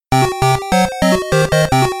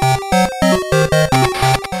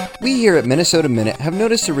here at Minnesota Minute have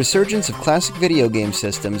noticed a resurgence of classic video game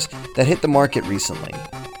systems that hit the market recently.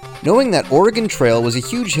 Knowing that Oregon Trail was a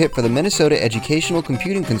huge hit for the Minnesota Educational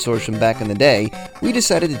Computing Consortium back in the day, we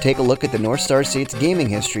decided to take a look at the North Star State's gaming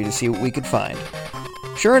history to see what we could find.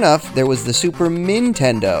 Sure enough, there was the Super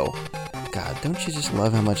MINtendo. God, don't you just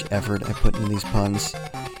love how much effort I put into these puns?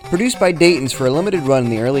 Produced by Dayton's for a limited run in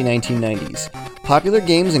the early 1990s. Popular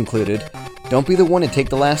games included Don't Be the One to Take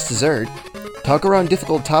the Last Dessert, Talk Around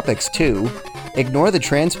Difficult Topics 2, Ignore the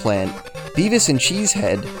Transplant, Beavis and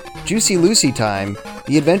Cheesehead, Juicy Lucy Time,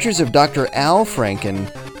 The Adventures of Dr. Al Franken,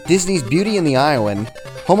 Disney's Beauty and the Iowan,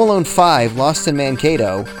 Home Alone 5 Lost in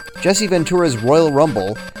Mankato, Jesse Ventura's Royal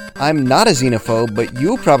Rumble, I'm Not a Xenophobe, but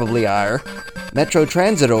You Probably Are, Metro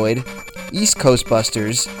Transitoid, East Coast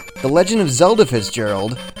Busters, The Legend of Zelda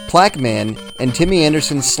Fitzgerald, Plaqueman, and Timmy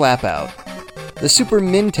Anderson's Slap Out. The Super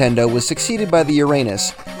MINtendo was succeeded by the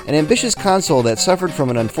Uranus, an ambitious console that suffered from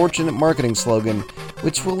an unfortunate marketing slogan,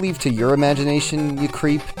 which we'll leave to your imagination, you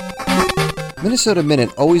creep. Minnesota Minute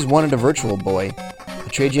always wanted a Virtual Boy. I'll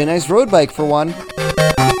trade you a nice road bike for one.